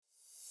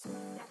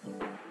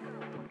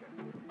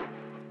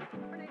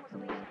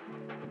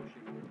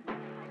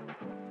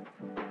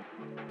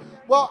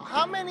Well,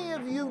 how many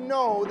of you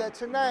know that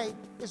tonight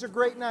is a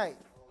great night?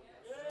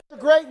 It's a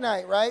great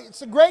night, right?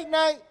 It's a great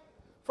night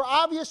for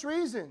obvious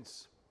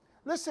reasons.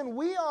 Listen,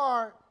 we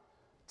are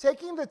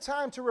taking the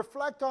time to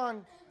reflect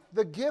on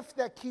the gift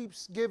that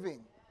keeps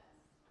giving.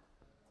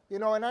 You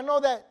know, and I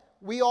know that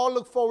we all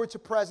look forward to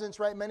presents,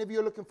 right? Many of you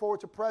are looking forward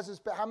to presents,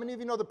 but how many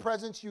of you know the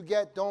presents you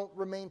get don't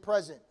remain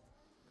present,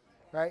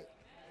 right?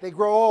 They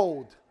grow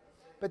old.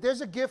 But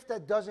there's a gift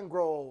that doesn't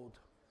grow old.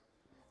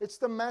 It's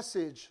the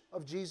message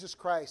of Jesus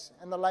Christ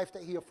and the life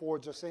that He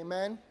affords us.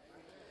 Amen?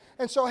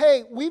 And so,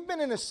 hey, we've been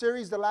in a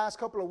series the last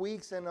couple of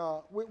weeks, and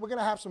we're going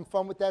to have some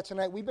fun with that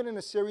tonight. We've been in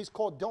a series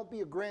called Don't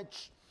Be a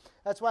Grinch.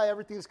 That's why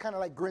everything's kind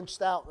of like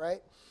Grinched out, right?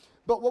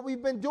 But what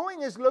we've been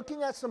doing is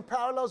looking at some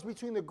parallels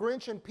between the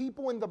Grinch and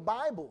people in the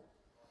Bible.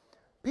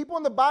 People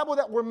in the Bible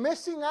that were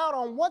missing out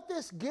on what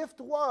this gift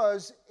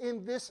was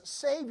in this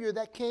Savior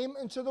that came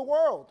into the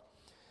world.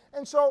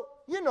 And so,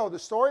 you know the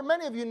story.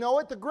 Many of you know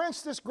it. The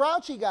Grinch, this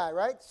grouchy guy,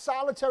 right?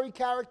 Solitary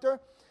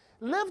character,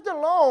 lived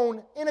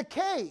alone in a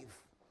cave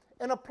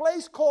in a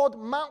place called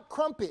Mount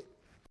Crumpit.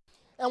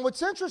 And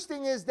what's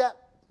interesting is that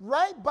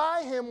right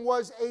by him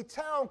was a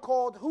town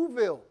called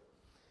Whoville.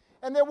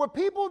 And there were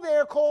people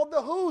there called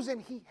the Whos,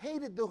 and he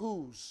hated the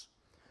Whos.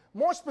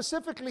 More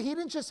specifically, he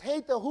didn't just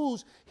hate the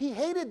Whos, he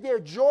hated their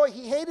joy,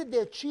 he hated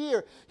their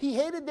cheer, he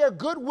hated their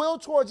goodwill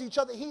towards each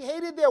other, he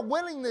hated their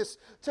willingness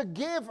to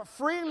give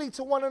freely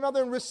to one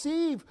another and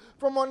receive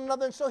from one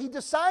another. And so he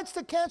decides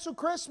to cancel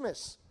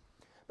Christmas.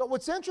 But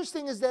what's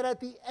interesting is that at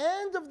the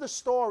end of the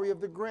story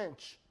of the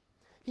Grinch,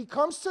 he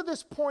comes to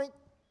this point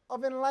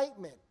of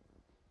enlightenment.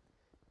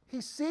 He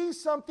sees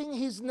something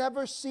he's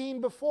never seen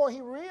before.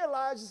 He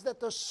realizes that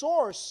the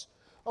source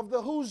of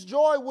the Whose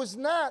joy was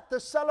not the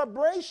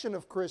celebration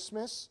of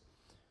Christmas,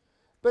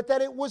 but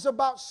that it was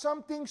about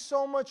something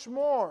so much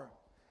more.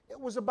 It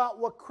was about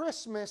what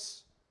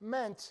Christmas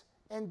meant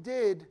and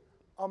did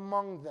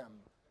among them.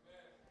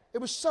 It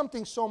was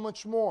something so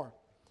much more.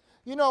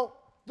 You know,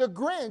 the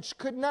Grinch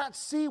could not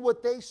see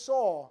what they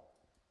saw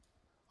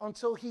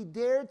until he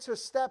dared to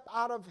step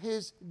out of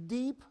his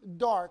deep,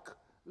 dark,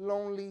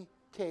 lonely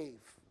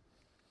cave.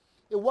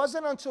 It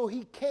wasn't until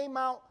he came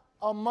out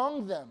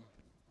among them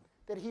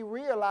that he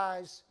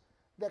realized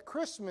that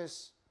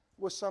Christmas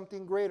was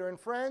something greater. And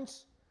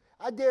friends,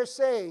 I dare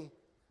say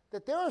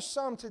that there are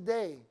some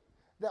today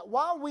that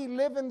while we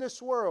live in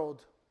this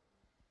world,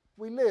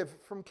 we live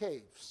from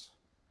caves.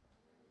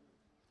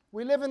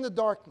 We live in the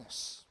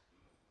darkness.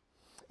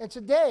 And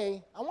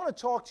today, I want to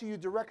talk to you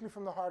directly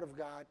from the heart of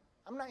God.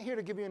 I'm not here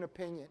to give you an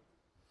opinion.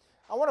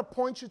 I want to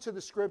point you to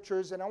the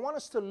scriptures, and I want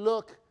us to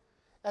look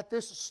at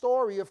this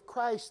story of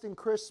Christ in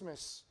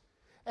Christmas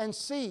and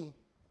see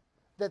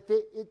that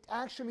it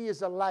actually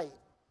is a light.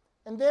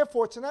 And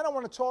therefore, tonight I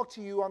want to talk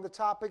to you on the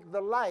topic,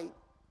 the light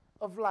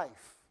of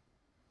life.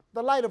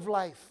 The light of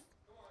life.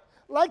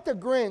 Like the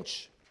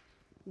Grinch,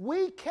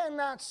 we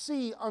cannot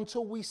see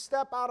until we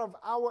step out of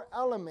our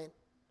element,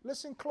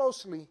 listen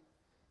closely,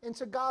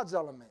 into God's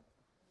element.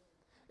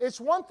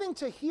 It's one thing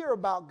to hear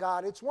about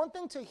God. It's one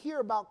thing to hear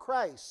about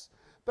Christ.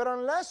 But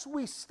unless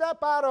we step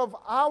out of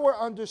our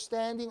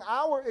understanding,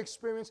 our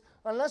experience,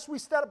 unless we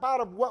step out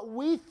of what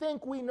we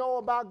think we know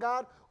about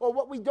God or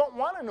what we don't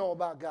want to know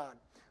about God,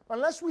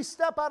 unless we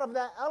step out of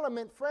that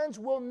element, friends,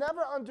 we'll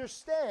never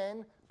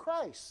understand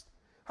Christ.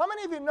 How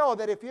many of you know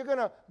that if you're going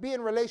to be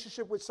in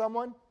relationship with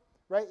someone,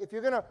 right, if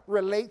you're going to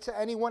relate to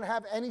anyone,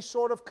 have any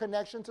sort of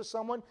connection to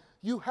someone,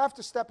 you have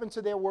to step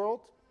into their world?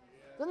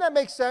 Doesn't that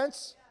make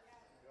sense?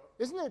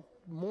 Isn't it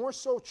more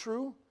so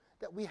true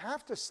that we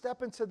have to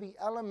step into the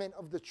element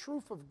of the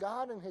truth of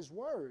God and His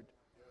Word?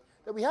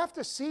 That we have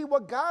to see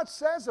what God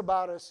says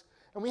about us,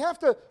 and we have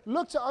to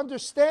look to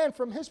understand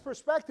from His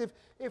perspective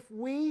if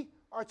we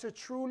are to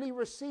truly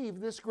receive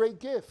this great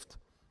gift.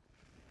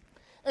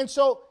 And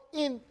so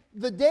in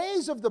the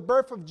days of the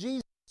birth of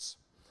Jesus,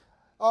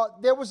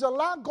 there was a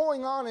lot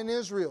going on in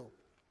Israel.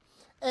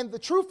 And the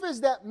truth is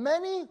that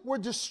many were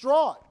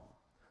distraught.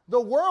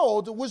 The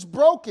world was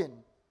broken,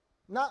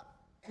 not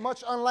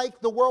much unlike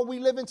the world we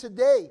live in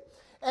today.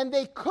 And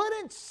they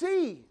couldn't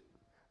see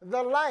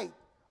the light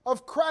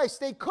of Christ.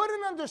 They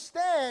couldn't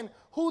understand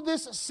who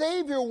this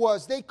Savior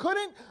was. They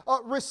couldn't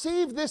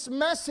receive this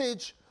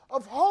message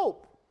of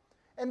hope.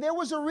 And there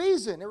was a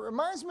reason. It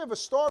reminds me of a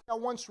story I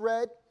once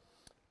read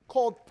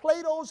called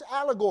Plato's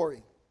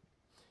Allegory.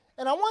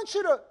 And I want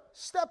you to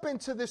step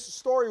into this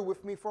story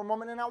with me for a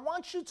moment, and I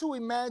want you to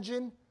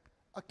imagine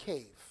a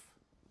cave.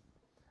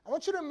 I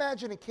want you to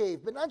imagine a cave,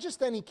 but not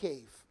just any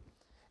cave.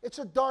 It's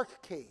a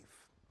dark cave.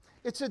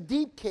 It's a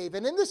deep cave.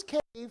 And in this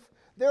cave,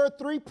 there are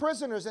 3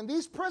 prisoners. And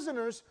these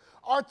prisoners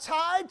are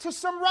tied to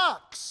some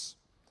rocks.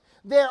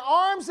 Their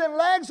arms and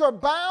legs are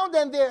bound,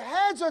 and their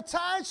heads are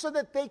tied so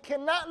that they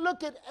cannot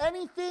look at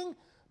anything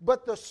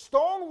but the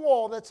stone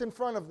wall that's in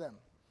front of them.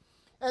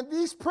 And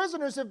these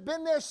prisoners have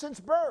been there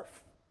since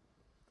birth.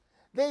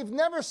 They've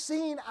never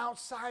seen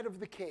outside of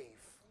the cave.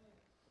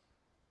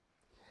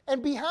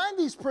 And behind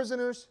these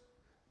prisoners,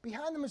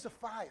 behind them is a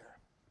fire.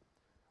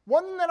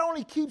 One that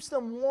only keeps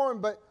them warm,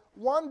 but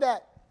one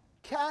that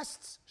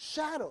casts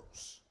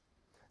shadows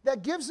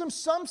that gives them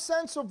some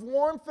sense of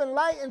warmth and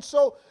light. And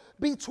so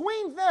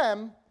between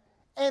them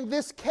and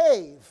this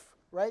cave,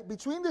 right,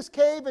 between this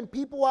cave and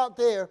people out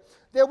there,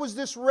 there was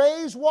this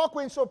raised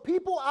walkway. And so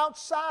people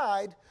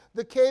outside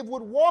the cave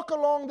would walk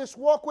along this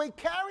walkway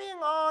carrying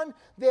on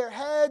their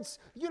heads,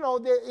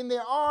 in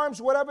their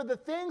arms, whatever the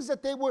things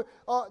that they were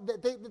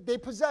they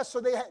possessed.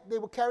 So they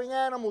were carrying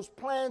animals,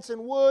 plants,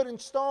 and wood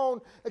and stone,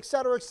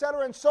 etc.,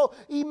 etc. And so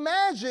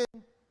imagine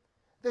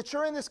that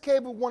you're in this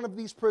cave with one of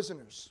these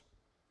prisoners,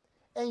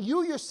 and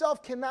you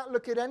yourself cannot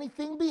look at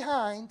anything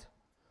behind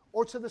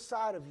or to the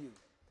side of you.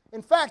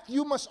 In fact,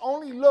 you must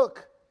only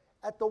look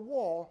at the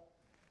wall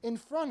in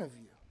front of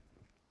you.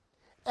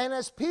 And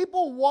as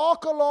people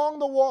walk along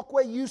the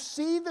walkway, you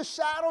see the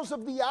shadows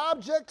of the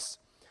objects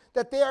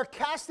that they are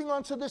casting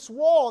onto this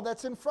wall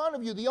that's in front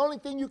of you, the only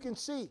thing you can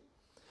see.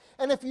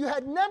 And if you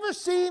had never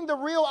seen the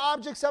real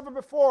objects ever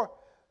before,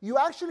 you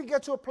actually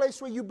get to a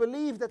place where you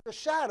believe that the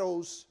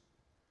shadows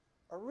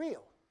are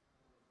real,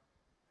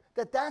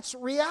 that's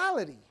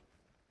reality.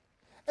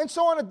 And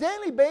so on a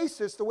daily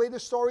basis, the way the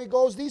story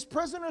goes, these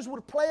prisoners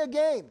would play a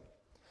game,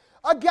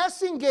 a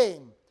guessing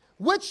game.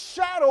 Which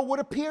shadow would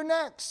appear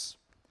next?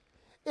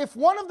 If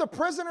one of the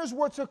prisoners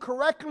were to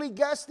correctly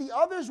guess, the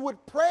others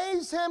would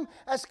praise him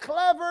as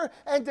clever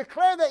and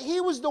declare that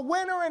he was the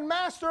winner and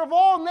master of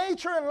all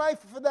nature and life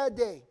for that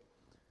day.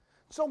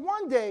 So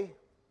one day,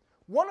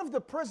 one of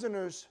the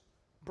prisoners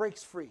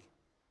breaks free.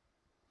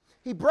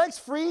 He breaks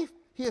free,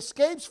 he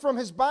escapes from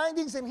his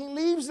bindings, and he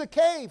leaves the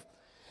cave.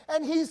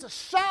 And he's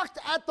shocked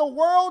at the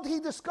world he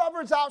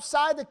discovers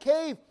outside the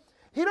cave.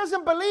 He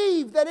doesn't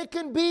believe that it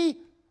can be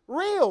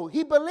real.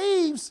 He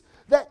believes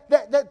that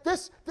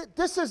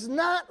this is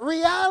not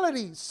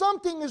reality.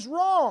 Something is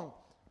wrong.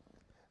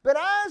 But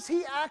as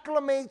he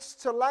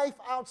acclimates to life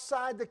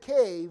outside the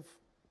cave,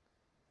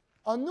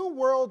 a new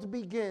world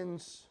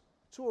begins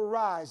to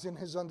arise in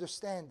his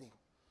understanding.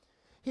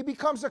 He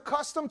becomes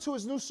accustomed to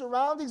his new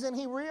surroundings, and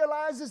he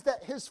realizes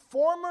that his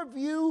former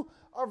view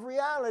of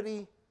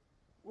reality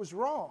was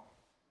wrong.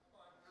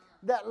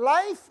 That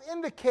life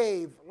in the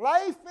cave,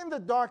 life in the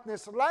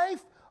darkness,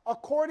 life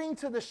according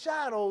to the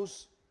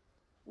shadows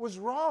was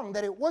wrong,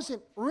 that it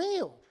wasn't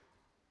real.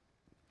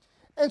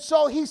 And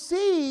so he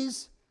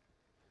sees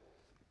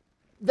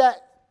that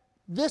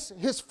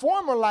his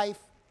former life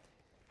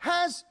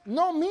has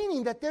no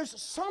meaning, that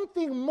there's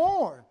something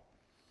more.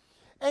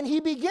 And he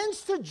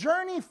begins to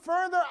journey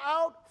further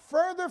out,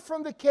 further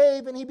from the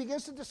cave, and he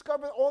begins to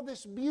discover all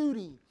this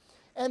beauty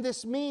and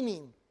this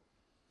meaning.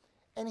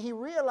 And he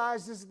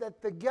realizes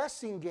that the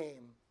guessing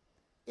game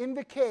in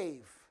the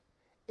cave,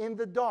 in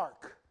the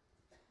dark,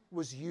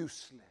 was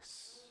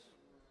useless.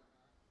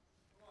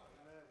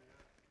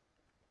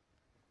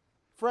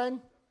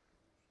 Friend,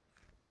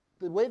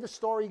 the way the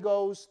story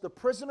goes, the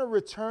prisoner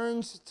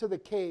returns to the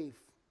cave.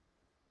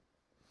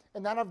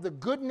 And out of the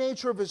good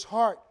nature of his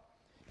heart,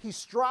 he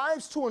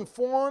strives to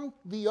inform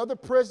the other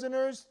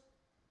prisoners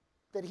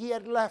that he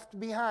had left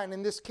behind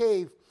in this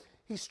cave.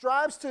 He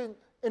strives to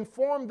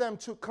inform them,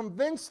 to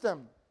convince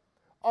them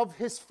of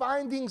his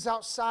findings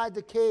outside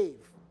the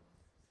cave.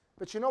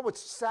 But you know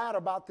what's sad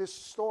about this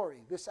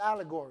story, this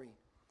allegory,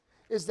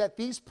 is that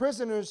these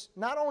prisoners,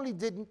 not only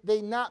did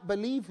they not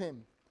believe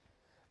him,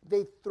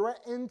 they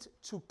threatened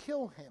to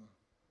kill him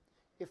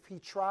if he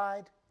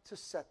tried to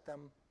set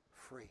them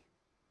free.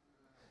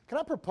 Can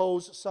I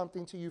propose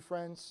something to you,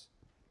 friends?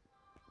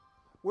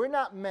 We're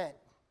not meant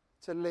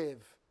to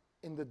live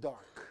in the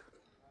dark.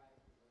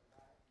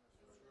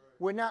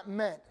 We're not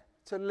meant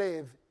to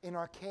live in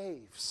our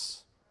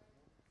caves.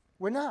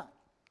 We're not.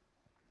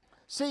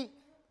 See,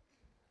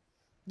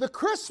 the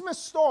Christmas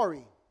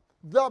story,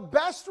 the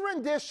best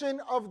rendition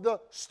of the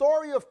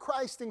story of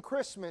Christ in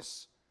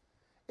Christmas,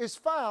 is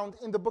found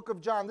in the book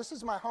of John. This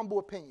is my humble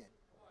opinion.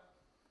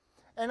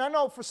 And I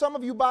know for some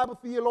of you Bible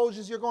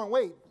theologians, you're going,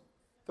 wait,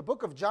 the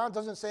book of John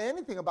doesn't say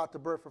anything about the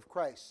birth of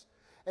Christ.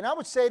 And I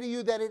would say to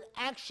you that it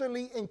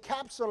actually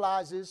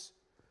encapsulates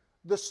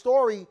the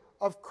story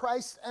of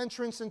Christ's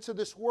entrance into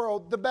this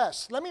world the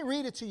best. Let me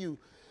read it to you.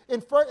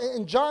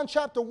 In John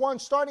chapter 1,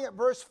 starting at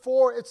verse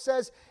 4, it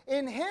says,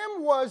 "In him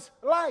was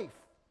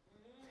life,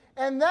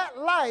 and that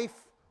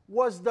life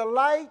was the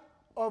light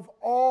of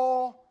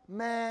all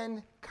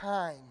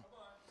mankind."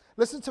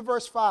 Listen to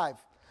verse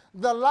 5.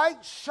 "The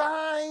light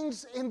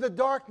shines in the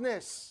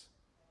darkness,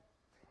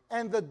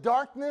 and the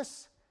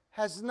darkness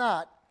has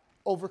not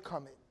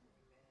overcome it."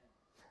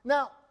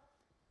 Now,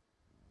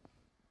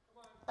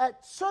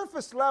 at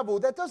surface level,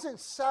 that doesn't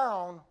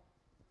sound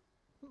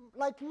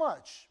like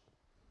much.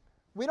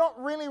 We don't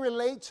really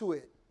relate to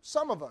it,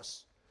 some of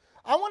us.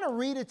 I want to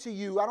read it to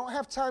you. I don't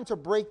have time to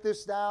break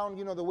this down,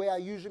 the way I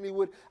usually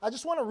would. I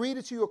just want to read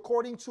it to you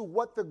according to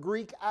what the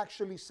Greek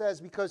actually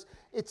says, because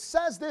it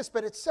says this,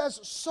 but it says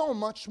so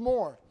much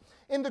more.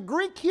 In the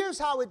Greek, here's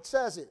how it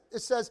says it. It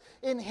says,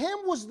 "In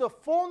him was the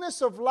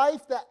fullness of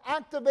life that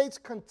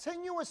activates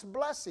continuous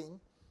blessing,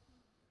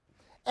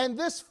 and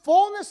this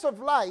fullness of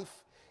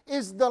life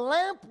is the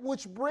lamp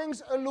which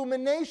brings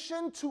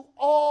illumination to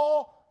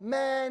all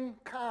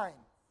mankind."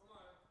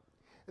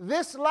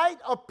 This light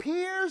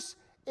appears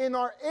in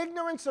our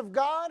ignorance of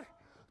God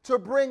to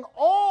bring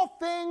all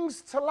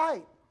things to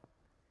light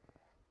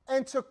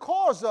and to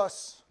cause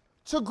us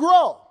to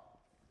grow.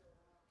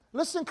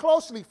 Listen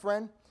closely,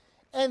 friend.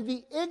 And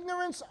the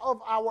ignorance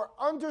of our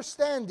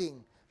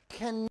understanding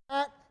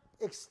cannot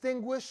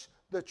extinguish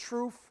the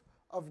truth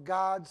of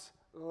God's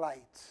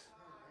light.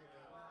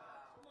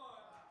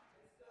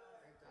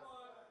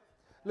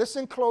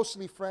 Listen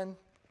closely, friend.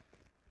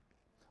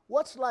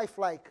 What's life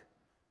like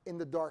in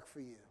the dark for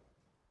you?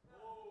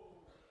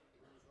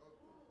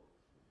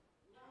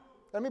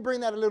 Let me bring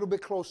that a little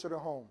bit closer to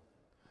home.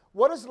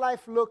 What does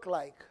life look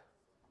like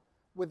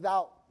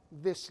without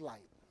this light?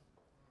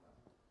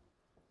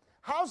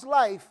 How's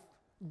life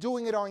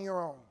doing it on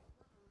your own?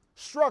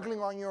 Struggling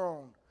on your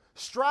own?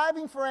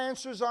 Striving for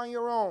answers on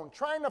your own?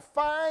 Trying to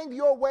find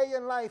your way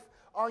in life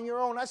on your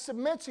own? I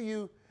submit to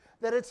you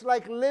that it's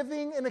like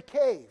living in a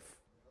cave.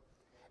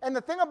 And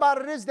the thing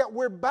about it is that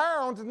we're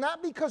bound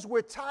not because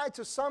we're tied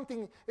to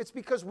something, it's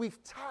because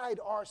we've tied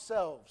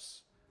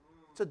ourselves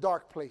to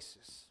dark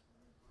places.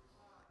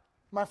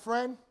 My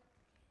friend,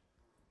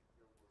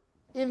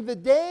 in the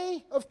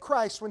day of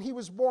Christ when he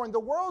was born, the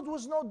world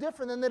was no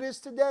different than it is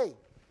today.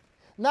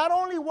 Not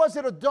only was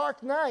it a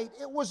dark night,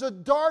 it was a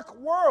dark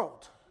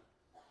world.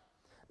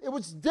 It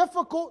was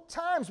difficult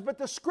times, but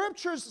the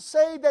scriptures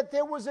say that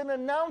there was an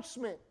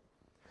announcement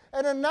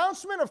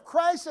of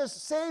Christ as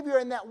Savior,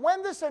 and that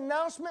when this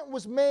announcement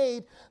was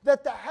made,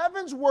 that the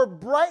heavens were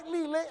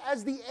brightly lit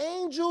as the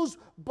angels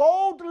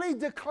boldly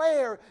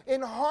declare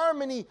in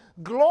harmony,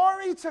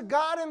 glory to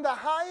God in the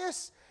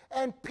highest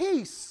and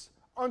peace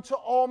unto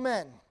all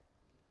men.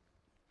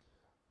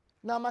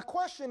 Now my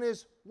question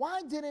is,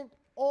 why didn't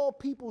all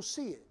people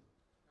see it?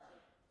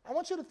 I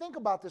want you to think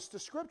about this. The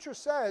scripture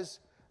says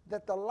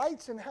that the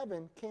lights in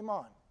heaven came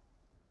on.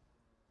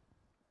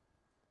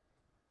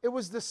 It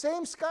was the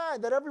same sky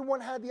that everyone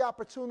had the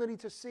opportunity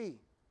to see.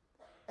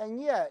 And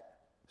yet,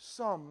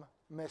 some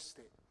missed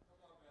it.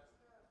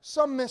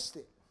 Some missed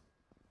it.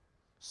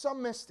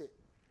 Some missed it.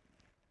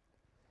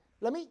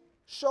 Let me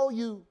show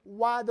you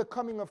why the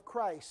coming of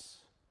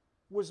Christ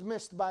was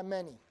missed by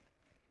many.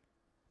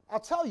 I'll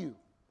tell you,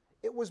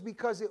 it was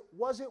because it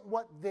wasn't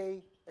what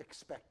they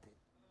expected.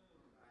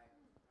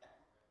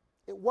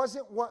 It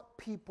wasn't what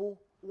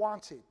people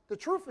wanted. The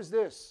truth is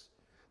this,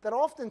 that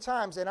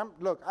oftentimes, and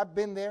I've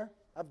been there,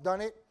 I've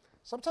done it.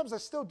 Sometimes I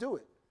still do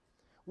it.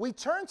 We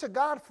turn to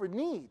God for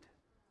need.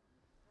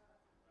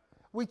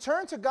 We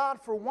turn to God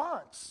for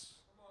wants.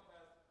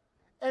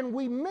 And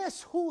we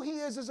miss who he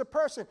is as a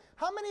person.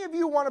 How many of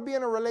you want to be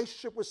in a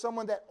relationship with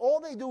someone that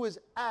all they do is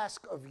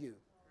ask of you?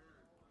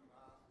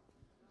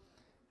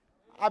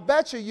 I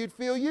bet you'd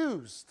feel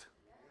used.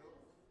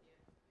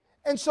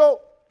 And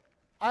so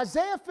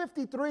Isaiah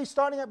 53,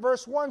 starting at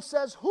verse 1,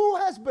 says, who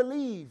has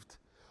believed,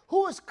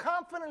 who has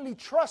confidently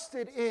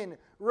trusted in,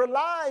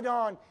 relied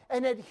on,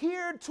 and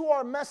adhered to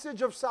our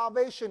message of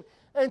salvation,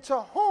 and to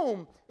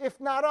whom,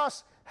 if not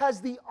us,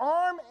 has the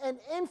arm and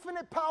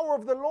infinite power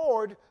of the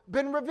Lord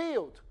been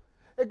revealed?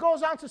 It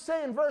goes on to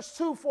say in verse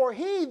 2, for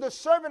he, the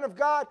servant of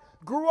God,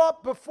 grew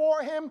up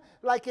before him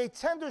like a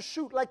tender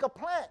shoot, like a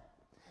plant,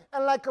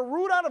 and like a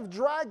root out of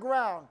dry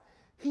ground.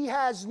 He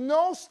has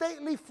no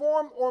stately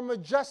form or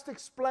majestic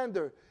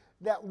splendor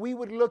that we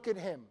would look at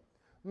him,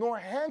 nor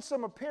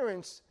handsome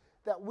appearance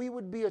that we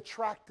would be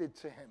attracted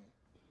to him.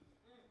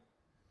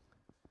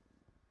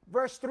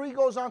 Verse 3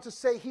 goes on to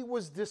say, he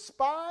was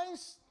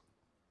despised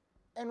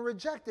and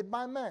rejected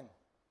by men,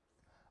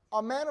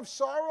 a man of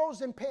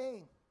sorrows and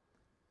pain,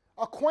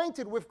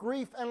 acquainted with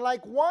grief, and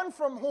like one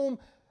from whom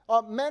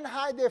men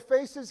hide their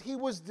faces, he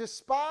was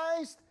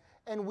despised,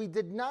 and we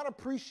did not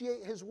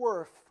appreciate his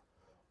worth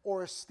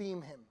or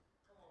esteem him.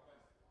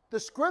 The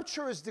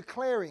scripture is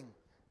declaring,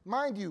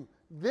 mind you,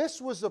 this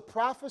was a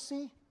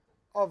prophecy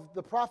of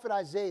the prophet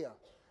Isaiah.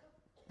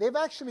 They've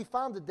actually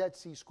found the Dead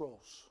Sea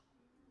Scrolls.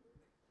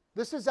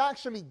 This is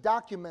actually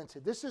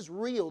documented. This is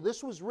real.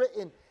 This was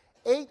written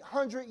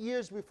 800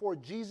 years before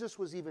Jesus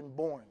was even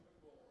born.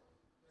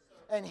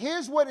 And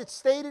here's what it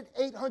stated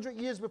 800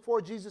 years before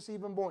Jesus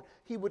even born.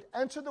 He would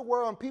enter the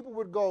world and people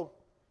would go,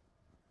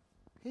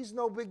 he's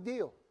no big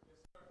deal.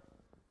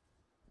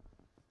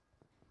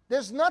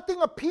 There's nothing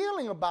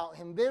appealing about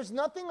him. There's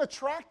nothing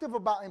attractive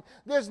about him.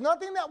 There's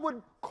nothing that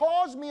would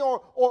cause me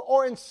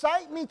or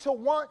incite me to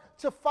want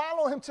to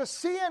follow him, to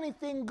see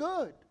anything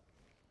good.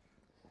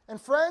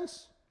 And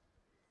friends,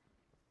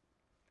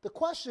 the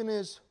question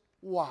is,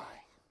 why?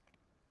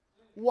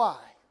 Why?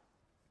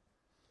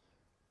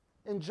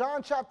 In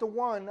John chapter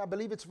 1, I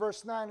believe it's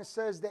verse 9, it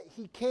says that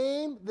he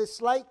came, this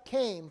light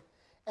came,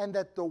 and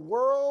that the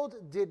world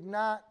did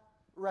not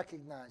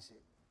recognize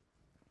it.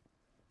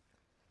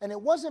 And it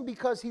wasn't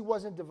because he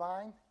wasn't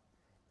divine.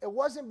 It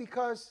wasn't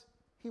because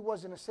he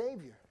wasn't a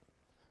savior.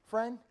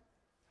 Friend,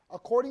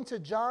 according to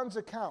John's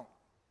account,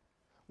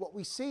 what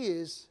we see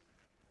is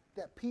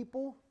that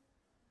people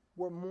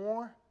were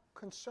more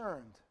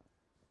concerned.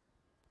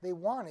 They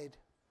wanted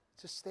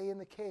to stay in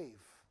the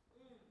cave.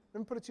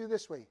 Let me put it to you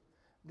this way.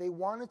 They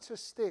wanted to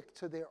stick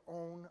to their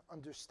own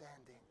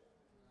understanding.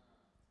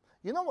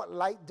 You know what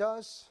light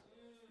does?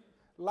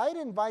 Light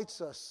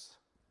invites us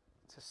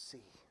to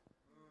see.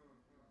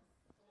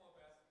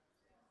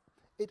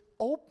 It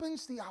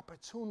opens the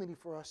opportunity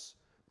for us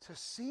to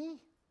see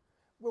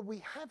where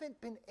we haven't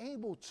been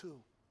able to.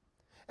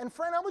 And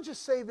friend, I would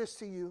just say this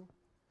to you,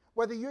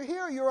 whether you're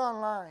here or you're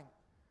online,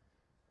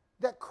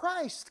 that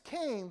Christ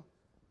came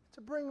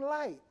to bring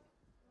light.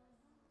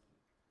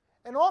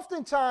 And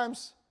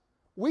oftentimes,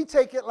 we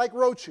take it like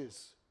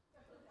roaches.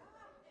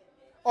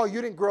 Oh,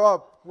 you didn't grow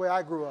up where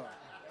I grew up.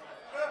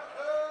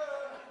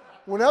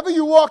 Whenever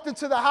you walked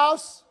into the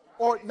house,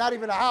 or not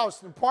even a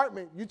house, an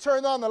apartment, you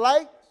turned on the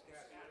light,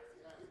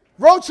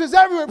 roaches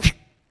everywhere,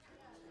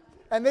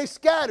 and they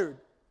scattered.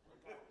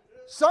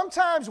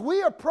 Sometimes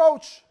we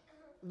approach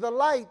the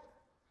light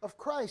of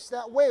Christ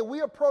that way.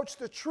 We approach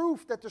the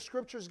truth that the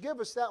scriptures give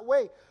us that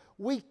way.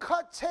 We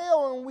cut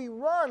tail and we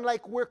run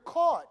like we're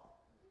caught.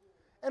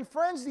 And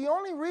friends, the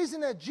only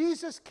reason that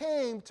Jesus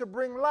came to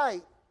bring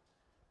light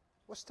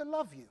was to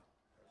love you.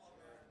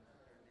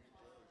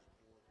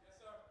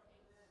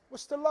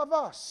 Was to love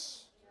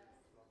us.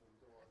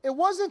 It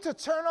wasn't to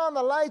turn on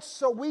the lights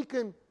so we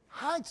can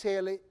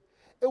hightail it.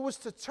 It was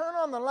to turn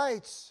on the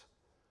lights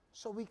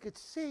so we could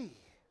see.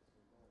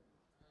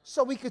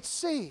 So we could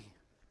see.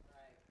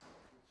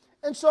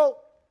 And so,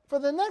 for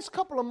the next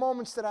couple of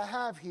moments that I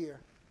have here,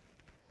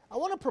 I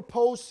want to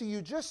propose to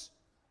you just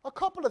a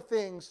couple of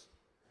things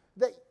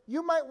that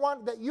you might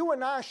want, that you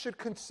and I should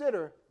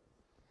consider,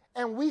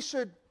 and we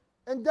should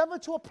endeavor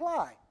to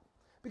apply.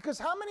 Because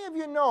how many of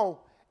you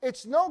know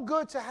it's no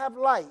good to have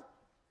light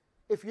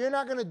if you're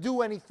not going to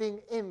do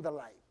anything in the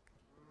light?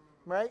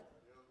 Right?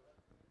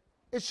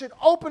 It should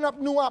open up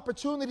new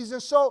opportunities.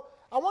 And so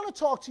I want to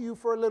talk to you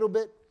for a little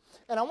bit.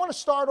 And I want to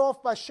start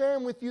off by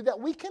sharing with you that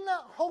we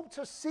cannot hope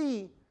to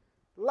see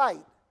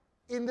light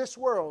in this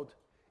world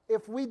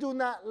if we do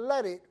not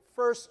let it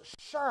first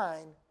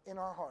shine in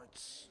our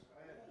hearts.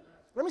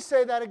 Let me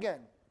say that again.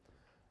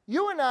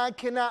 You and I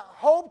cannot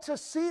hope to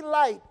see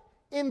light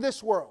in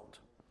this world.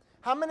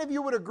 How many of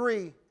you would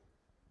agree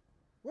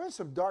we're in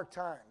some dark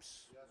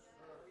times?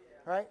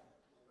 Right?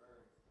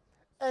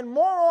 And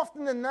more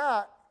often than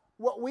not,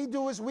 what we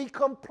do is we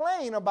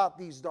complain about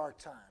these dark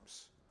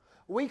times.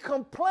 We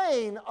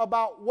complain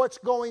about what's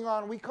going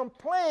on. We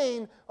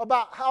complain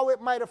about how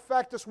it might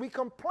affect us. We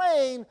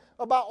complain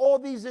about all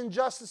these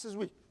injustices.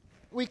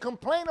 We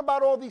complain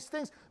about all these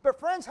things. But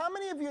friends, how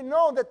many of you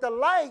know that the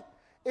light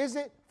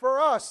isn't for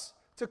us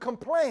to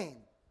complain?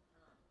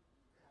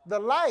 The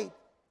light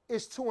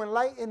is to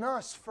enlighten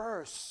us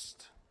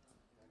first.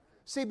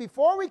 See,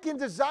 before we can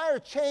desire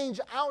change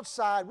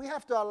outside, we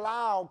have to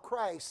allow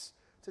Christ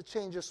to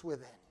change us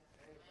within.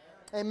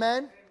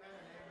 Amen?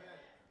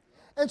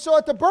 And so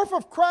at the birth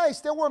of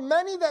Christ, there were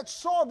many that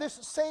saw this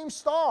same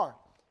star,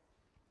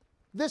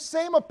 this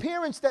same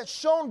appearance that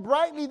shone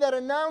brightly that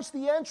announced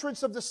the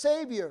entrance of the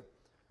Savior.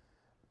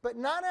 But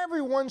not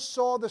everyone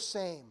saw the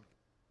same.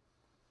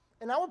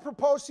 And I would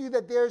propose to you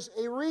that there's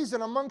a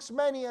reason amongst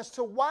many as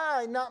to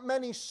why not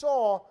many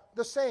saw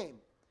the same.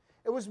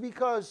 It was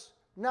because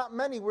not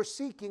many were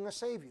seeking a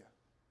Savior.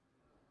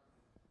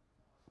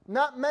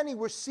 Not many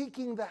were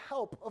seeking the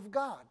help of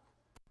God.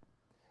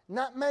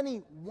 Not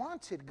many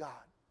wanted God.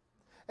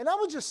 And I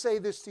would just say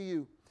this to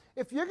you.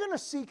 If you're going to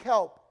seek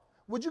help,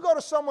 would you go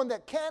to someone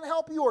that can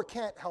help you or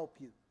can't help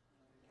you?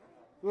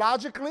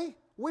 Logically,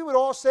 we would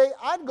all say,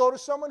 I'd go to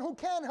someone who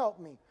can help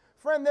me.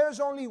 Friend, there's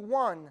only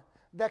one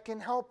that can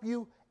help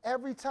you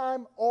every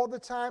time, all the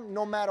time,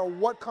 no matter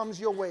what comes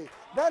your way.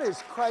 That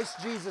is Christ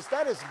Jesus.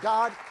 That is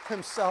God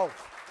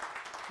Himself.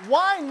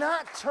 Why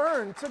not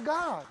turn to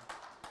God?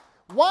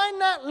 Why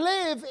not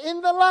live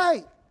in the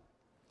light?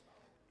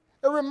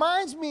 It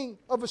reminds me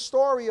of a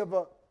story of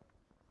I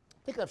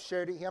think I've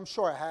shared it here. I'm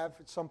sure I have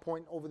at some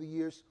point over the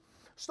years.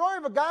 Story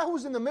of a guy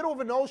who's in the middle of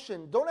an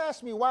ocean. Don't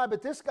ask me why,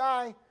 but this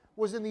guy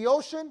was in the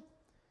ocean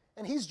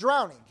and he's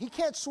drowning. He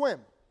can't swim.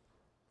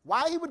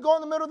 Why he would go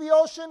in the middle of the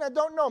ocean, I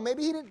don't know.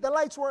 Maybe the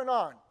lights weren't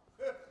on,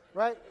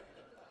 right?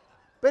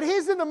 But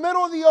he's in the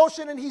middle of the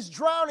ocean and he's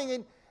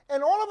drowning.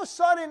 And all of a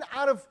sudden,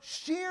 out of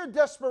sheer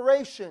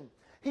desperation,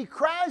 he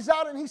cries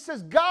out and he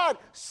says, God,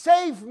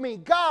 save me.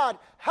 God,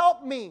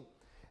 help me.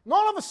 And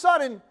all of a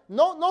sudden,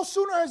 no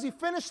sooner has he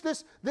finished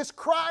this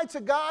cry to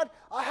God,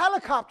 a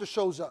helicopter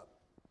shows up.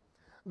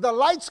 The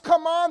lights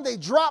come on, they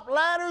drop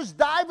ladders,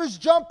 divers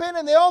jump in,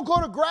 and they all go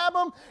to grab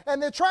him,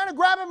 and they're trying to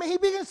grab him, and he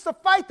begins to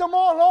fight them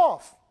all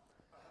off.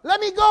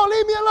 Let me go,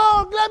 leave me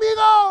alone, let me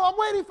go, I'm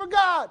waiting for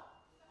God.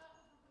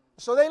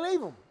 So they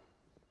leave him.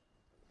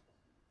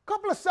 A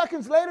couple of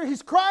seconds later,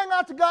 he's crying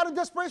out to God in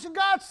desperation,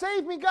 God,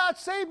 save me, God,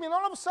 save me. And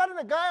all of a sudden,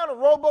 a guy on a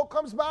rowboat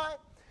comes by,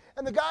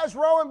 and the guy's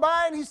rowing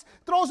by, and he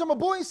throws him a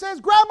buoy. He says,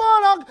 grab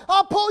on,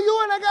 I'll pull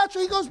you in, I got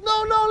you. He goes,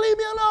 no, leave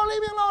me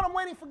alone, I'm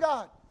waiting for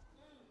God.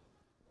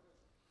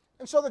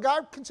 And so the guy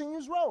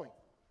continues rowing.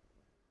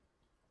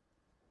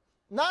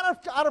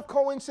 Not out of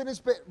coincidence,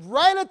 but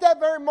right at that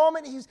very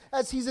moment,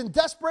 as he's in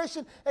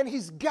desperation, and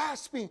he's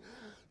gasping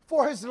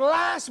for his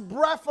last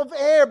breath of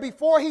air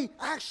before he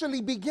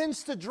actually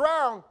begins to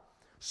drown,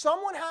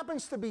 someone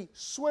happens to be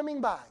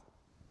swimming by.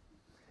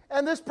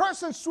 And this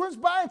person swims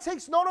by and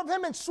takes note of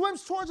him and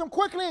swims towards him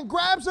quickly and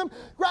grabs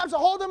a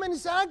hold of him, and he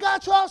said, I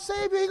got you, I'll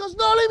save you. He goes,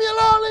 no, leave me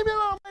alone, leave me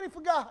alone. And he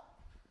forgot.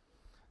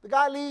 The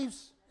guy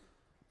leaves,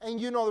 and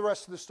you know the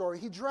rest of the story.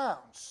 He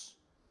drowns.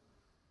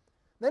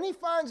 Then he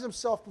finds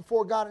himself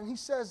before God, and he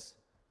says,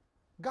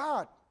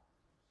 God,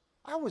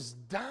 I was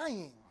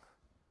dying.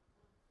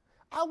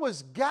 I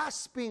was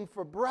gasping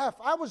for breath.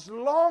 I was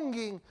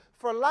longing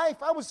for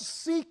life. I was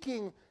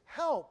seeking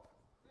help.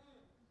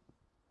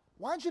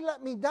 Why'd you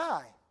let me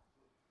die?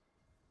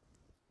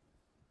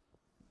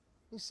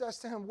 He says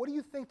to him, what do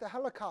you think the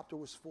helicopter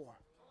was for?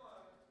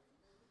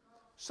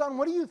 Son,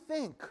 what do you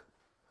think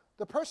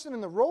the person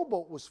in the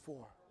rowboat was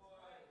for?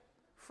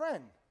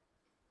 Friend,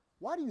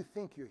 why do you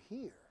think you're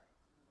here?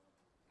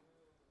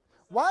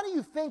 Why do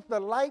you think the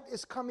light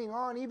is coming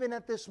on even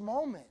at this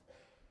moment?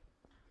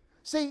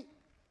 See,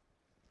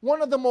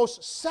 one of the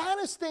most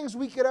saddest things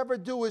we could ever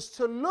do is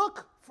to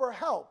look for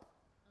help,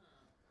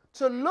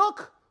 to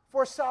look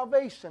for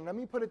salvation. Let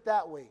me put it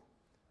that way.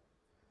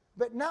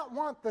 But not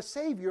want the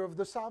Savior of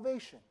the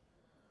salvation.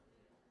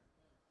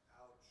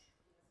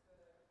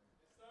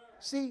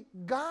 See,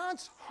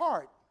 God's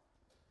heart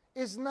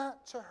is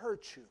not to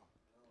hurt you.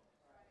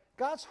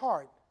 God's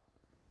heart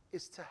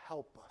is to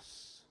help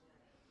us.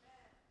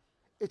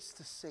 It's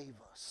to save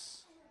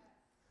us.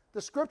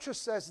 The scripture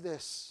says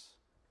this.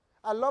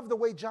 I love the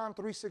way John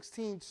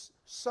 3:16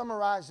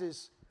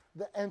 summarizes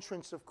the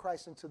entrance of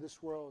Christ into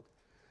this world.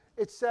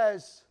 It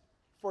says,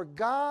 for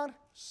God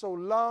so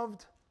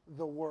loved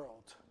the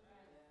world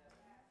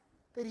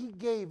that he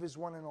gave his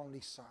one and only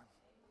Son.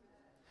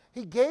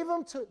 He gave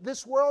him to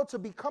this world to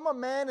become a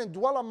man and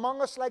dwell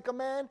among us like a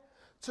man,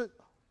 to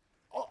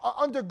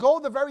undergo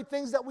the very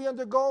things that we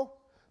undergo,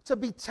 to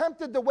be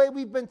tempted the way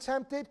we've been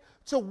tempted,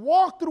 to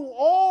walk through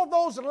all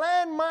those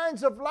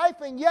landmines of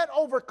life and yet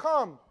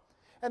overcome.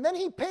 And then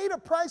he paid a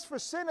price for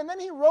sin, and then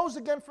he rose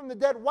again from the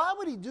dead. Why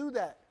would he do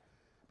that?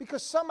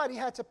 Because somebody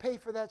had to pay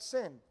for that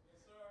sin.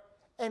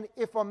 And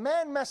if a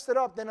man messed it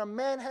up, then a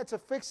man had to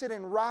fix it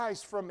and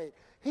rise from it.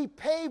 He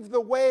paved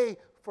the way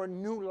for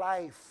new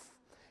life.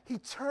 He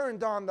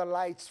turned on the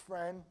lights,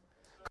 friend.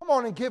 Come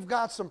on and give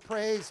God some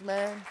praise,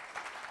 man.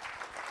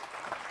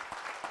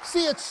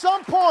 See, at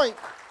some point,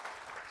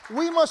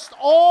 we must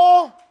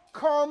all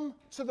come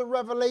to the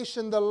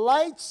revelation. The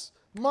lights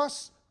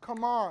must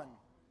come on.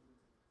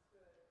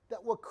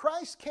 That what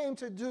Christ came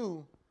to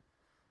do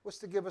was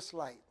to give us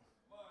light,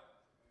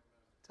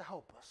 to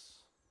help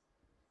us,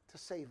 to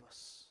save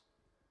us.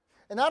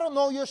 And I don't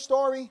know your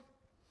story.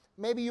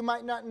 Maybe you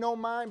might not know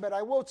mine, but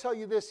I will tell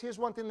you this. Here's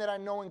one thing that I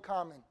know in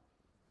common.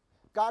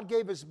 God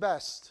gave his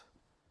best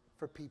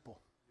for people.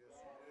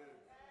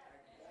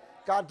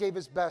 God gave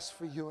his best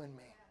for you and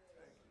me.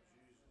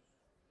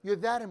 You're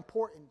that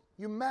important.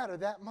 You matter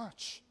that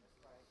much.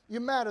 You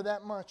matter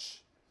that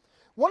much.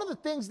 One of the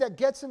things that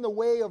gets in the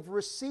way of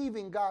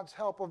receiving God's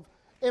help, of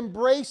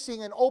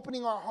embracing and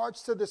opening our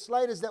hearts to this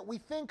light, is that we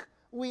think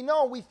we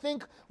know, we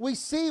think we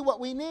see what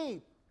we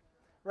need,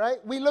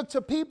 right? We look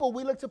to people,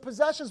 we look to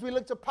possessions, we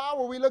look to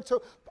power, we look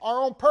to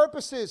our own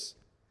purposes.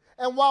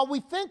 And while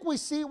we think we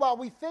see, while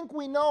we think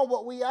we know,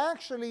 what we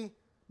actually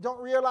don't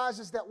realize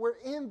is that we're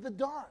in the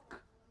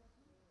dark.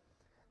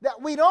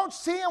 That we don't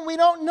see and we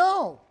don't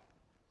know.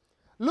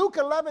 Luke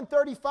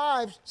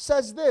 11:35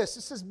 says this.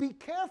 It says, be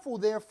careful,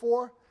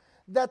 therefore,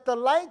 that the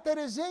light that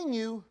is in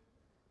you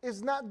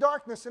is not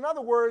darkness. In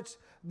other words,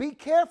 be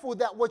careful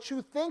that what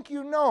you think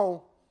you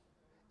know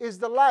is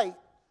the light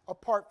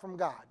apart from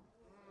God.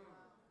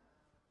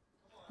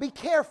 Be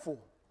careful.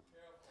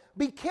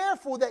 Be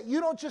careful that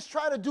you don't just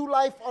try to do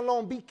life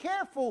alone. Be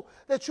careful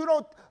that you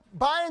don't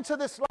buy into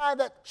this lie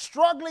that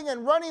struggling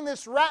and running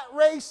this rat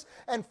race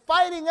and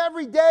fighting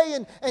every day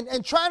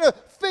and trying to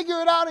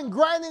figure it out and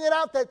grinding it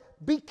out, that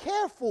be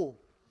careful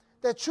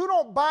that you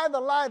don't buy the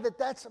lie that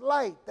that's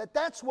light, that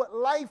that's what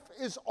life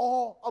is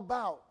all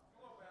about.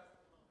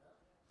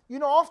 You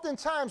know,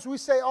 oftentimes we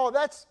say, oh,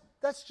 that's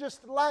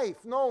just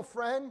life. No,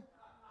 friend,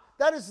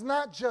 that is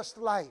not just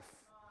life.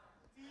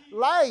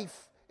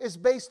 Life is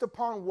based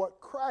upon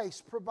what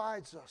Christ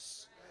provides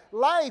us.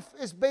 Life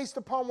is based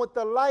upon what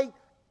the light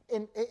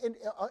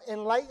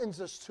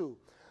enlightens us to,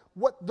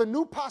 what the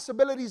new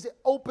possibilities it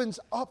opens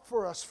up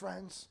for us,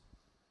 friends.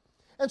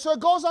 And so it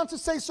goes on to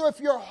say, so if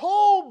your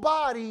whole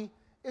body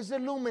is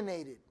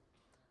illuminated.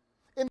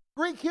 In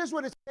Greek, here's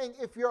what it's saying.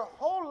 If your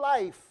whole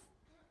life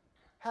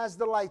has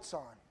the lights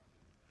on.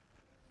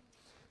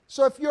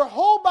 So if your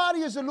whole body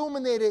is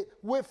illuminated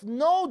with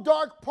no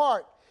dark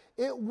part,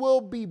 it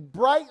will be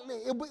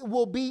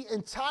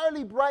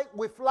entirely bright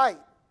with light,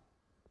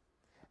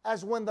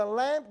 as when the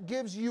lamp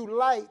gives you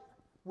light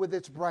with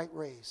its bright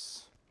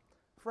rays.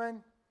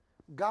 Friend,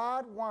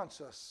 God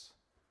wants us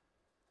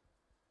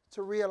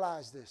to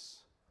realize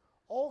this.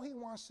 All he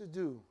wants to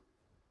do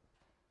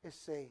is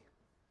say,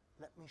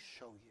 let me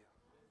show you.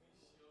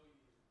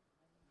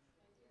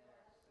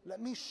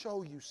 Let me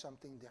show you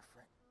something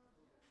different.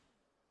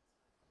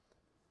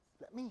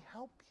 Let me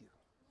help you.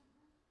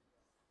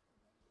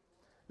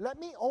 let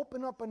me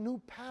open up a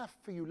new path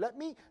for you. Let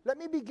me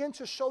begin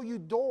to show you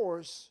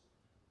doors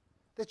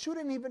that you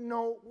didn't even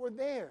know were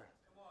there.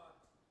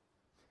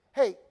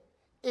 Hey,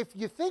 if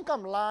you think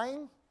I'm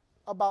lying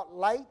about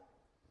light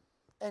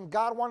and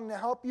God wanting to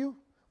help you,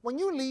 when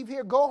you leave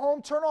here, go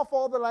home, turn off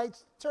all the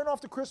lights, turn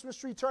off the Christmas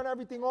tree, turn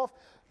everything off,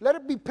 let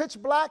it be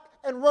pitch black,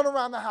 and run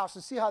around the house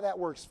and see how that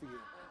works for you.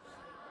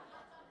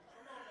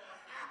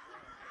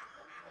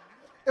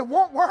 It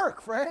won't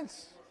work,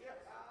 friends.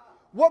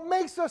 What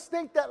makes us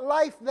think that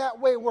life that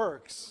way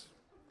works?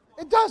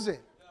 It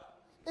doesn't.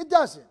 It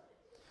doesn't.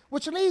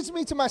 Which leads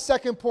me to my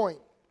second point.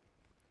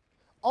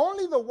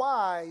 Only the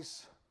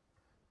wise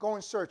go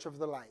in search of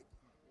the light.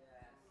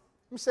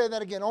 Let me say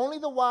that again. Only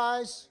the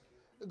wise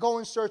go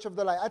in search of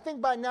the light. I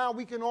think by now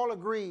we can all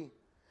agree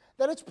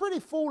that it's pretty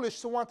foolish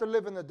to want to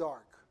live in the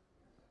dark.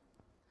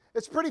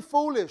 It's pretty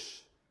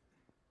foolish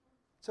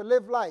to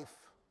live life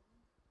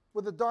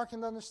with a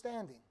darkened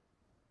understanding.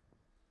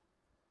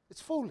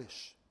 It's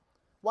foolish.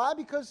 Why?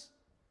 Because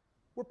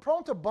we're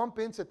prone to bump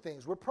into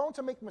things. We're prone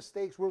to make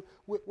mistakes.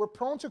 We're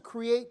prone to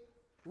create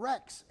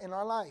wrecks in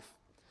our life.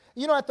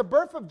 You know, at the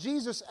birth of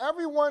Jesus,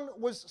 everyone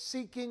was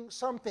seeking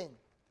something.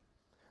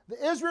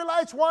 The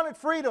Israelites wanted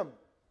freedom.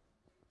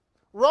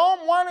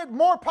 Rome wanted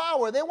more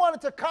power. They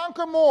wanted to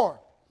conquer more.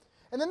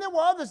 And then there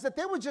were others that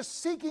they were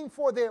just seeking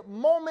for their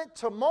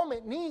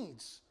moment-to-moment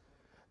needs.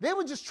 They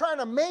were just trying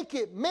to make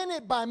it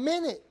minute by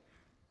minute.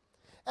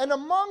 And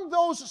among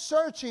those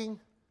searching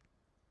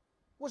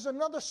was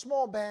another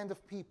small band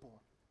of people.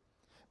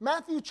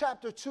 Matthew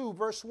chapter 2,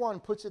 verse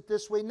 1 puts it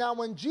this way. Now,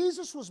 when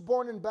Jesus was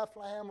born in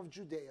Bethlehem of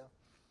Judea,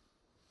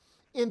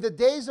 in the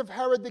days of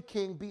Herod the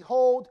king,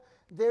 behold,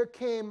 there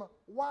came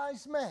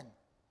wise men.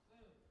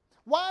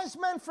 Wise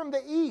men from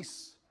the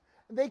east.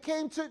 They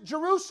came to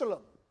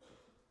Jerusalem,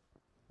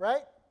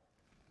 right?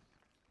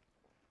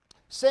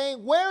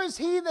 Saying, where is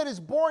he that is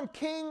born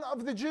King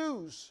of the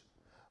Jews?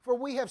 For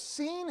we have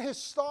seen his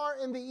star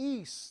in the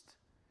east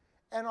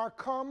and are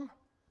come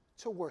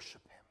to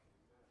worship him.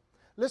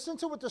 Listen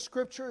to what the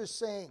scripture is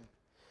saying.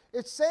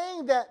 It's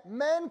saying that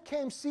men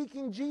came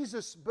seeking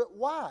Jesus, but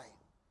why?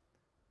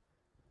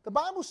 The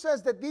Bible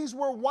says that these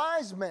were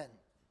wise men.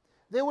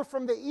 They were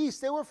from the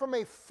east. They were from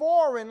a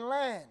foreign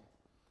land.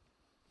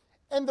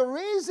 And the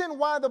reason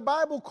why the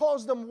Bible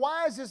calls them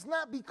wise is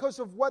not because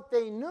of what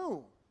they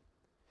knew.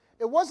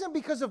 It wasn't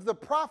because of the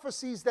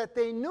prophecies that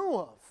they knew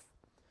of.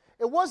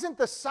 It wasn't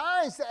the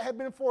signs that had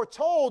been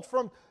foretold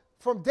from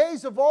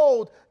days of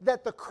old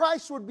that the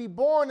Christ would be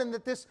born and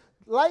that this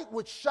light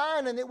would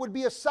shine and it would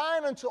be a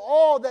sign unto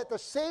all that the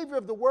Savior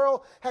of the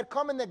world had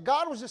come and that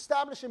God was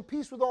establishing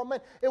peace with all men.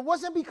 It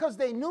wasn't because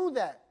they knew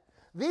that.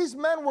 These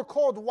men were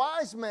called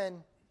wise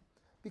men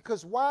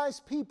because wise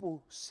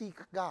people seek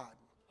God.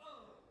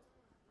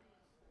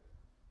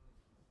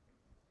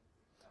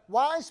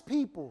 Wise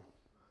people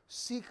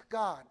seek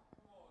God.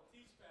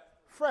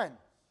 Friend,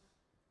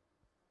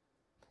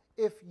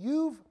 if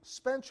you've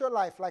spent your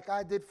life like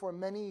I did for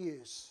many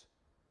years,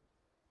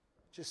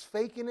 just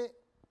faking it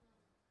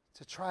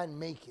to try and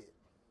make it,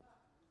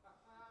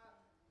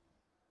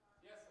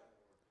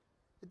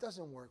 it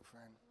doesn't work,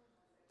 friend.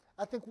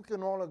 I think we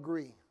can all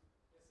agree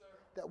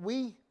that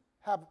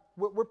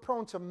we're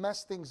prone to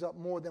mess things up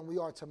more than we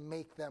are to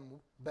make them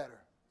better.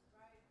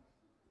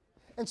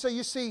 And so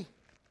you see,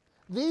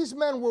 these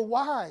men were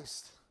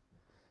wise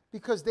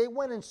because they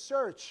went in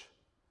search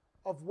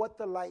of what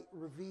the light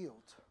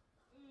revealed.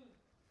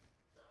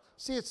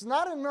 See, it's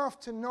not enough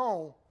to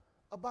know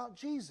about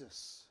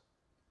Jesus.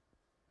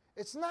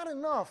 It's not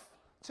enough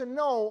to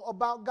know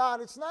about God.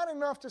 It's not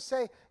enough to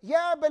say,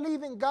 yeah, I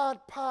believe in God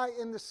pie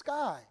in the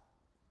sky.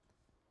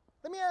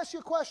 Let me ask you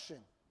a question.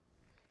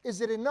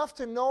 Is it enough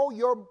to know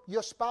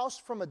your spouse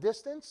from a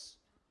distance?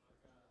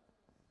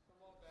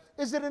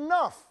 Is it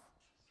enough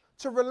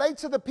to relate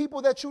to the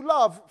people that you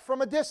love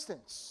from a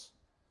distance?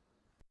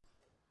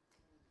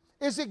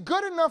 Is it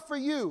good enough for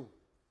you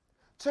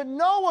to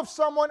know of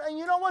someone and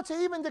you know what, to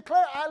even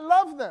declare, I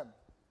love them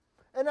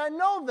and I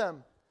know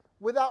them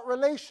without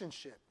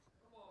relationship?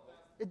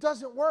 It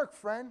doesn't work,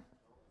 friend.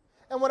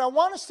 And what I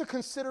want us to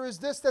consider is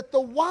this, that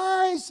the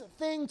wise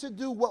thing to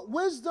do, what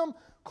wisdom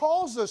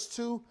calls us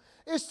to,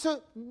 is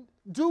to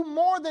do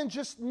more than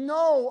just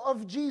know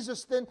of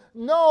Jesus, than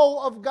know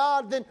of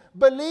God, than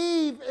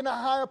believe in a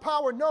higher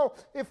power. No,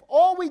 if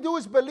all we do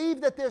is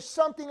believe that there's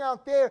something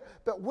out there,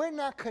 but we're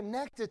not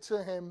connected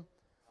to him,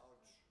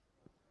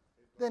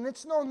 then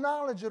it's no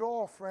knowledge at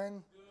all,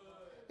 friend.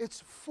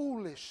 It's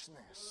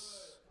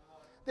foolishness.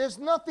 There's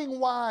nothing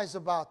wise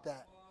about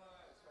that.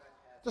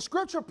 The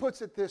scripture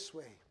puts it this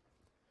way.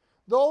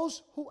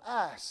 Those who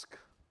ask,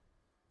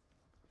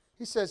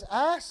 he says,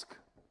 ask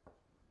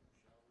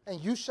and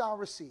you shall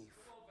receive.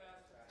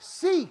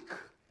 Seek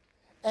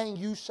and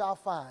you shall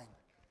find.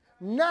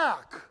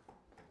 Knock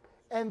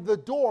and the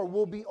door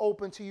will be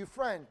open to you.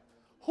 Friend,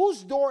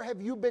 whose door have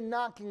you been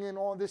knocking in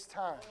all this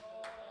time?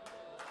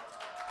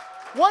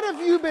 What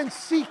have you been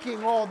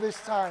seeking all this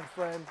time,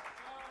 friend?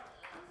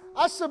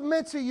 I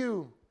submit to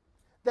you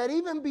that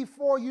even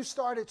before you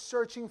started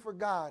searching for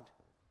God,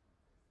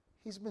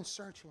 He's been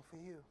searching for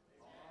you.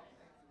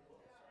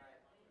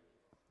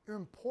 You're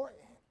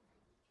important.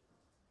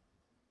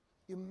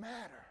 You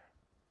matter.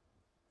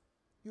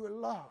 You are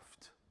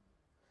loved.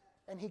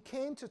 And He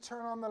came to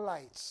turn on the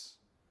lights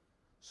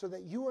so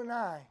that you and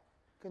I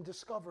can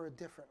discover a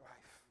different life.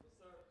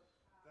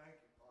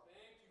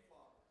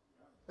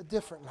 A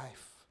different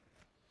life.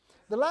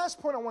 The last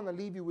point I want to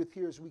leave you with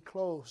here as we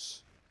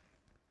close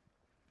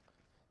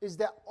is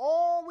that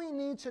all we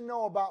need to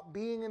know about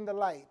being in the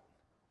light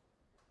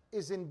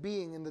is in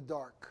being in the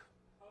dark.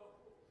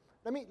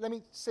 Let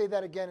me say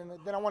that again, and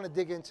then I want to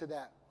dig into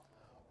that.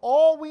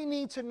 All we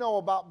need to know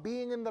about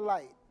being in the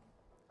light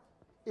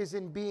is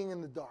in being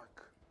in the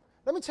dark.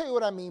 Let me tell you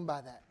what I mean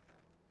by that.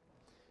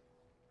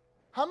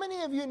 How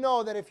many of you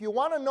know that if you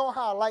want to know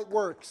how a light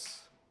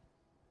works,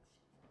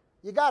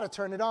 you got to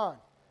turn it on?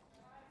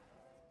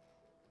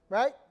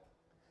 Right?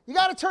 You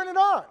got to turn it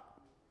on.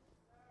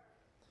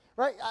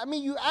 Right? I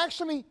mean, you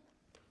actually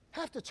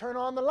have to turn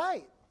on the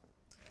light.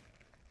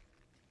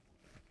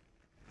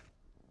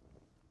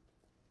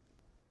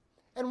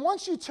 And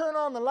once you turn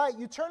on the light,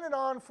 you turn it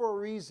on for a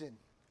reason.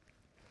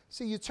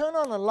 See, you turn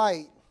on the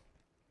light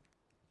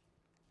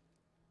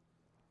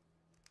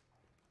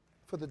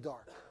for the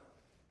dark.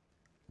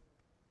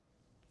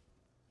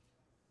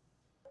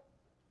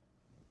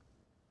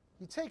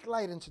 You take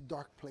light into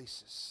dark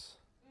places.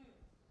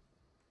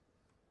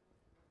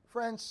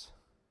 Friends,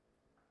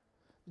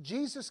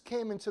 Jesus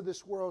came into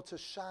this world to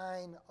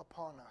shine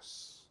upon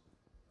us.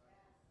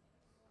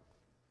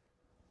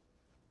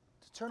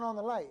 To turn on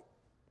the light.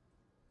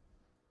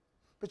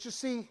 But you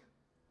see,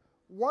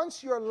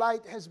 once your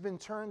light has been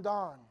turned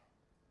on,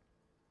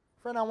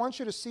 friend, I want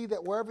you to see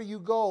that wherever you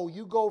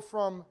go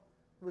from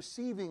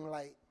receiving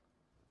light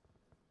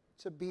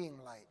to being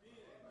light.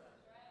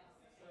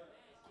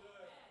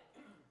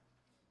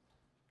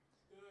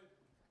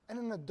 And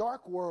in a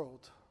dark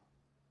world,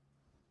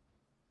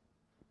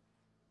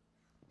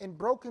 in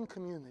broken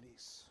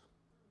communities,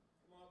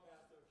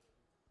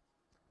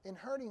 in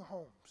hurting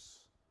homes,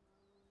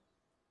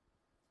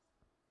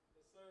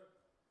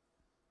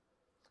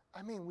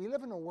 I mean, we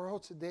live in a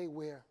world today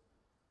where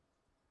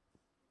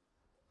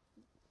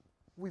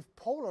we've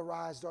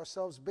polarized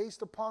ourselves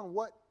based upon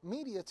what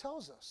media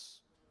tells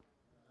us.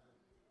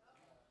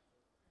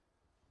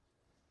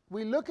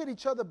 We look at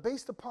each other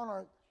based upon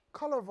our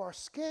color of our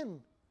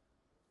skin,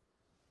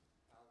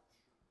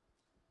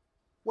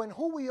 when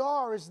who we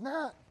are is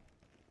not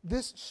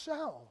this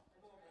shell.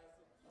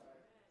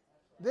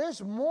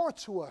 There's more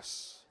to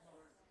us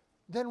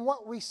than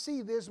what we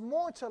see. There's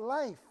more to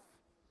life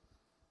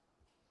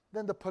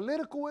than the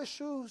political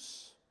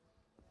issues,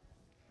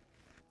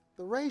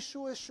 the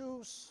racial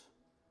issues,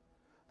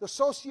 the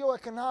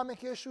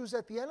socioeconomic issues.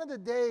 At the end of the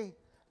day,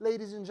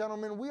 ladies and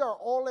gentlemen, we are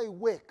all a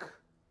wick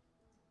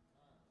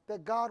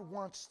that God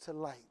wants to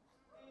light.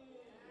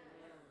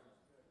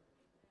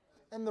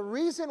 And the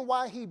reason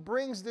why He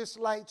brings this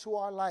light to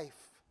our life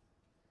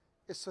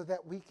is so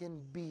that we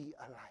can be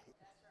a light.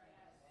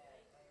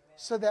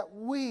 So that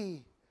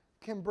we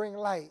can bring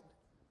light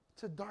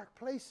to dark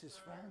places,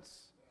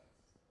 friends.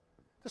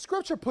 The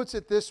scripture puts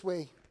it this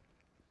way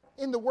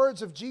in the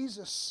words of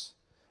Jesus.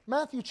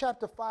 Matthew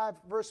chapter 5,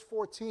 verse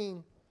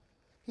 14.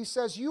 He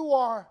says, "You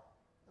are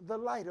the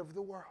light of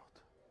the world."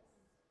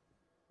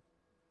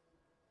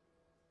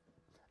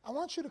 I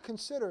want you to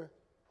consider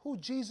who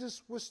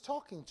Jesus was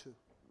talking to.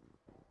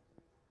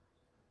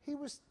 He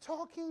was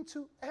talking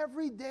to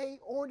everyday,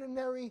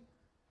 ordinary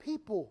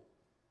people.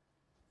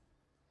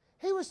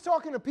 He was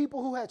talking to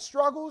people who had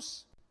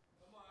struggles.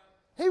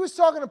 He was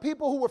talking to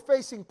people who were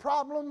facing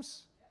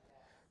problems.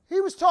 He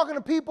was talking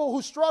to people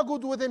who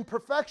struggled with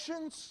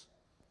imperfections,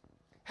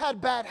 had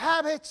bad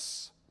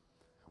habits,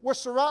 were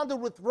surrounded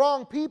with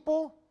wrong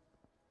people.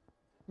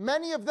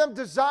 Many of them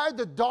desired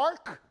the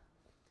dark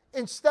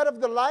instead of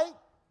the light.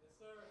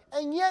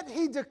 And yet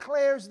He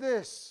declares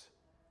this: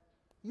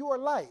 you are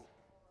light.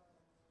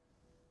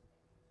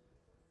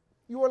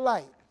 You are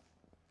light.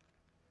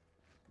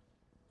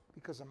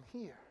 Because I'm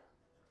here.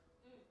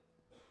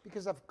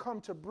 Because I've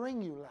come to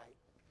bring you light.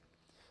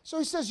 So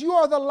He says, you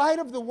are the light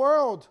of the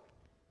world.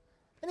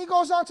 And He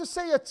goes on to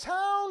say, a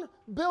town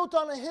built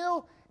on a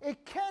hill,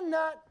 it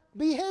cannot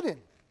be hidden.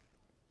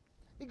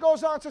 He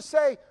goes on to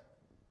say,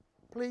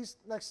 please,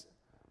 next.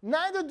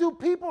 Neither do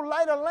people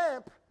light a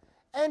lamp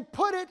and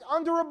put it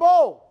under a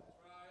bowl.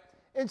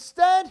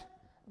 Instead,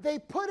 they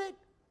put it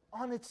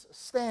on its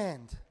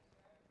stand.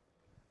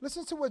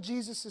 Listen to what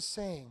Jesus is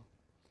saying.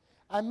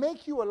 I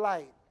make you a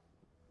light,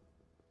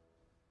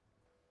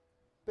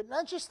 but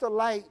not just a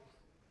light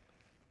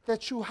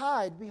that you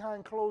hide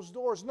behind closed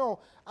doors. No,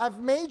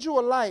 I've made you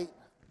a light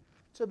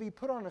to be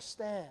put on a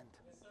stand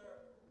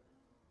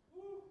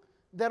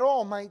that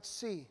all might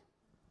see.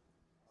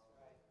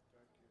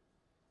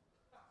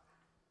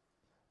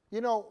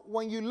 You know,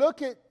 when you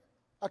look at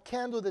a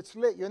candle that's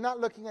lit, you're not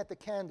looking at the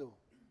candle.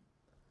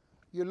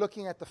 You're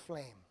looking at the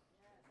flame.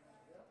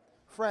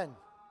 Friend,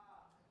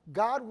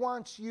 God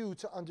wants you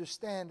to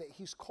understand that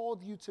He's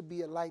called you to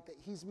be a light, that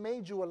He's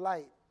made you a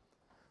light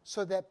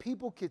so that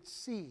people could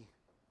see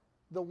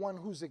the one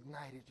who's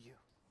ignited you.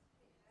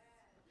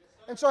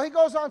 And so he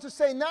goes on to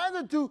say,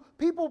 neither do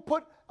people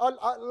put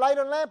light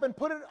a lamp and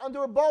put it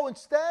under a bowl.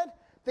 Instead,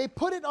 they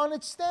put it on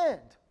its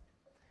stand.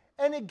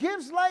 And it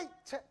gives light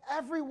to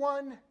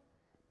everyone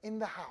in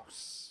the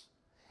house.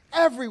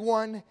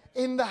 Everyone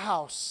in the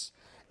house.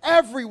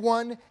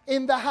 Everyone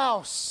in the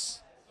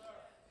house.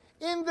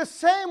 In the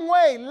same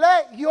way,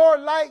 let your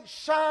light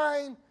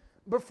shine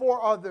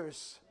before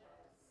others.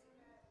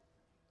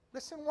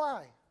 Listen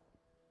why.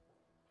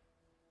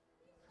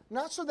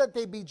 Not so that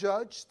they be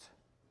judged.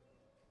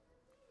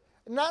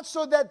 Not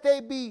so that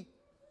they be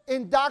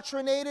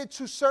indoctrinated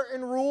to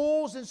certain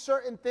rules and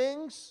certain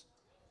things.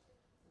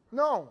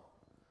 No.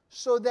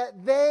 So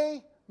that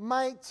they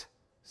might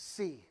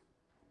see.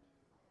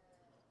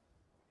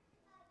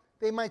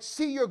 They might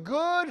see your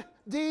good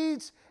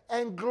deeds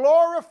and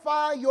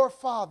glorify your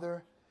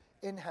Father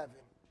in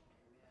heaven.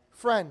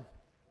 Friend,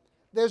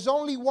 there's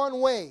only one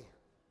way,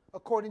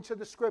 according to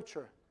the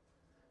Scripture,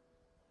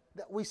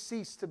 that we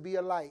cease to be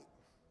a light.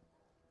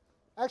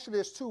 Actually,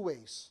 there's two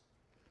ways.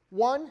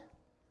 One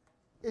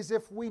is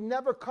if we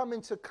never come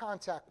into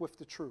contact with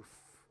the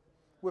truth,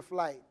 with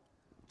light.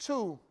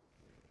 Two,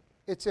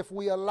 it's if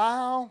we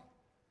allow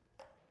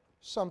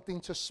something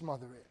to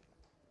smother it.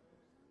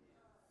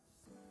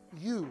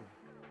 You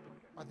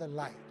are the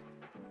light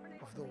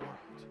of the world.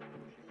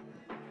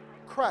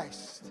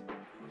 Christ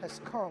has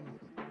come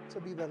to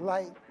be the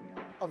light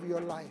of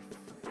your life.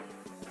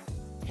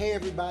 Hey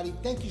everybody,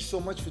 thank you so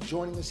much for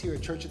joining us here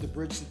at Church at the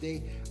Bridge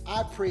today.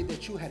 I pray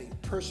that you had a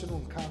personal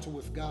encounter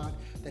with God,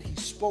 that He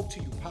spoke to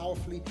you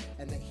powerfully,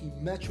 and that He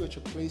met you at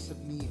your place of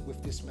need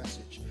with this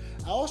message.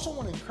 I also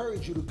want to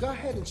encourage you to go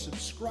ahead and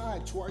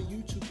subscribe to our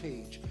YouTube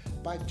page.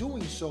 By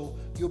doing so,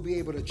 you'll be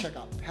able to check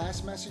out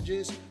past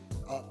messages,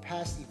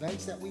 past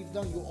events that we've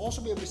done. You'll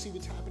also be able to see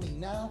what's happening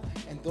now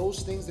and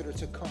those things that are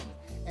to come.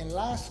 And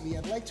lastly,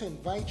 I'd like to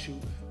invite you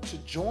to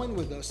join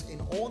with us in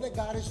all that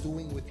God is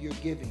doing with your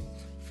giving.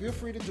 Feel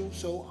free to do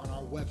so on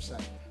our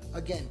website.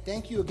 Again,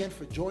 thank you again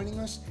for joining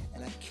us,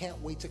 and I can't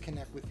wait to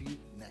connect with you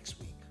next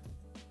week.